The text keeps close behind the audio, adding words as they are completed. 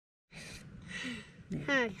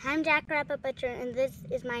Hi, I'm Jack Rabbit Butcher, and this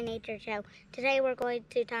is my nature show. Today we're going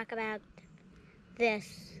to talk about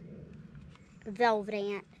this velvet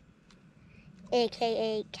ant,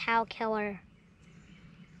 aka cow killer.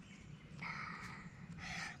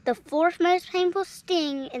 The fourth most painful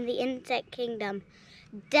sting in the insect kingdom.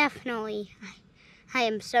 Definitely. I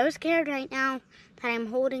am so scared right now that I'm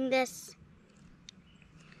holding this.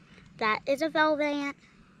 That is a velvet ant.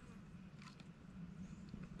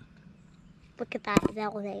 Look at that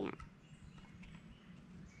velvet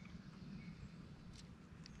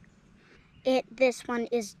ant. This one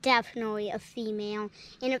is definitely a female.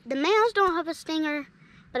 And if the males don't have a stinger,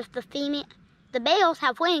 but if the males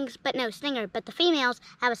have wings but no stinger, but the females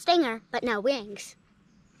have a stinger but no wings.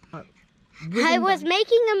 I was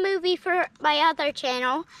making a movie for my other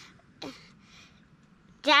channel,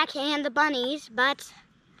 Jack and the Bunnies,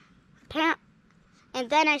 and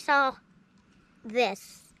then I saw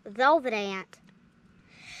this velvet ant.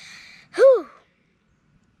 Whew.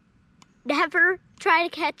 Never try to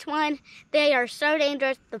catch one. They are so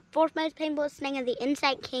dangerous. The fourth most painful sting in the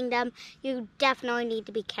insect kingdom. You definitely need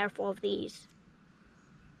to be careful of these.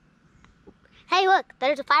 Hey, look,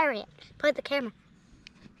 there's a fire ant. Put the camera.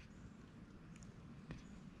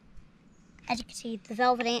 As you can see, the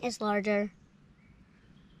velvet ant is larger.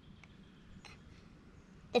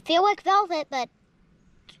 They feel like velvet, but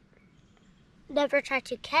never try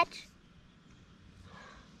to catch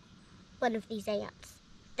one of these ants.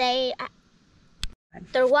 They're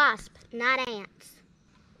wasps, not ants.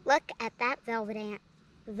 Look at that velvet ant.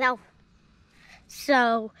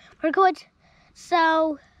 So,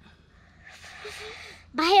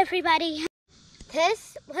 bye everybody.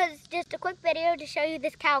 This was just a quick video to show you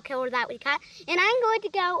this cow killer that we caught. And I'm going to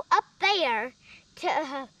go up there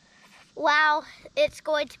to, while it's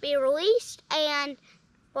going to be released. And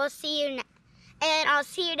we'll see you, and I'll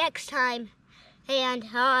see you next time. And,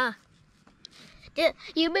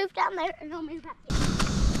 you move down there and I'll move back.